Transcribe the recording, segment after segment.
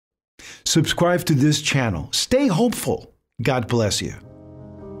subscribe to this channel. Stay hopeful. God bless you.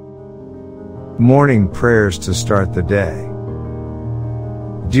 Morning prayers to start the day.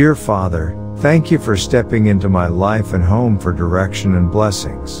 Dear Father, thank you for stepping into my life and home for direction and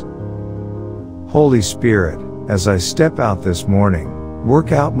blessings. Holy Spirit, as I step out this morning,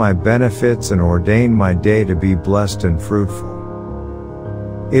 work out my benefits and ordain my day to be blessed and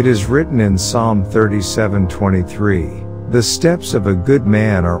fruitful. It is written in Psalm 37:23, "The steps of a good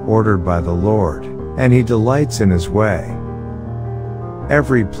man are ordered by the Lord, and he delights in his way."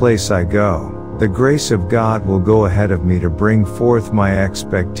 Every place I go, the grace of God will go ahead of me to bring forth my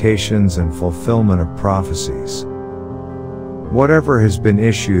expectations and fulfillment of prophecies. Whatever has been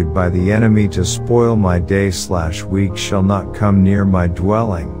issued by the enemy to spoil my day/week shall not come near my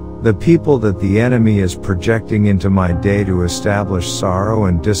dwelling. The people that the enemy is projecting into my day to establish sorrow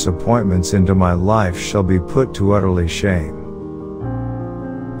and disappointments into my life shall be put to utterly shame.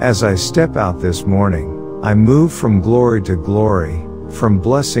 As I step out this morning, I move from glory to glory, from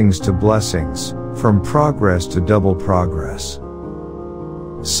blessings to blessings, from progress to double progress.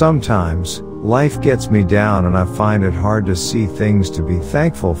 Sometimes, life gets me down and I find it hard to see things to be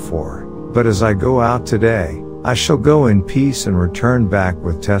thankful for, but as I go out today, I shall go in peace and return back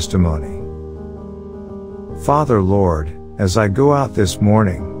with testimony. Father Lord, as I go out this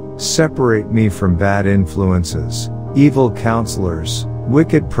morning, separate me from bad influences, evil counselors,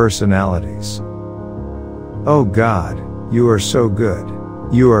 wicked personalities. Oh God, you are so good.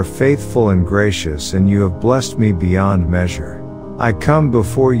 You are faithful and gracious, and you have blessed me beyond measure. I come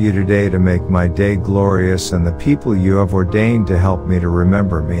before you today to make my day glorious and the people you have ordained to help me to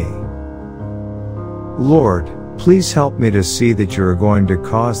remember me. Lord, please help me to see that you are going to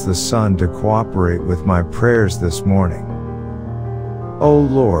cause the sun to cooperate with my prayers this morning. Oh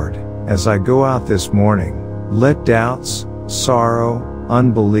Lord, as I go out this morning, let doubts, sorrow,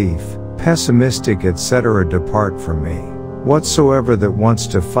 unbelief, pessimistic etc. depart from me. Whatsoever that wants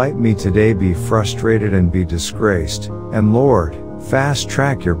to fight me today be frustrated and be disgraced, and Lord, fast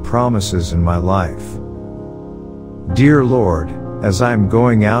track your promises in my life. Dear Lord, as I am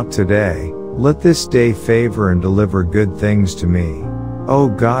going out today, let this day favor and deliver good things to me. O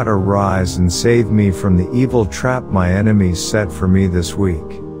God, arise and save me from the evil trap my enemies set for me this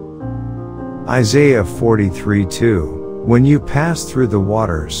week. Isaiah 43:2, When you pass through the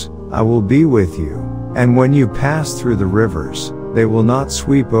waters, I will be with you, and when you pass through the rivers, they will not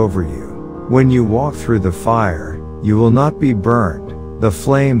sweep over you. When you walk through the fire, you will not be burned, the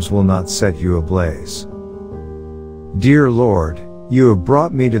flames will not set you ablaze. Dear Lord, you have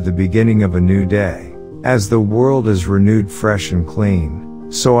brought me to the beginning of a new day. As the world is renewed fresh and clean,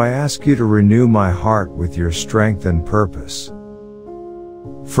 so I ask you to renew my heart with your strength and purpose.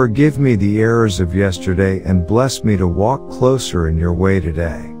 Forgive me the errors of yesterday and bless me to walk closer in your way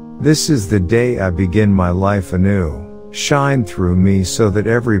today. This is the day I begin my life anew. Shine through me so that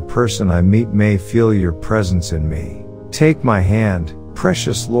every person I meet may feel your presence in me. Take my hand,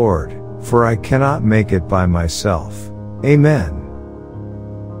 precious Lord, for I cannot make it by myself. Amen.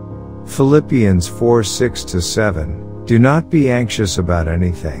 Philippians 4:6-7, Do not be anxious about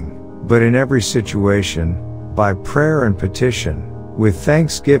anything, but in every situation, by prayer and petition, with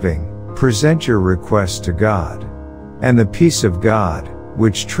thanksgiving, present your requests to God. And the peace of God,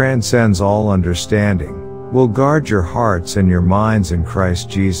 which transcends all understanding, will guard your hearts and your minds in Christ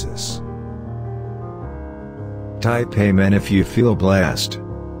Jesus. Type Amen if you feel blessed.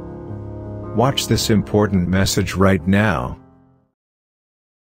 Watch this important message right now.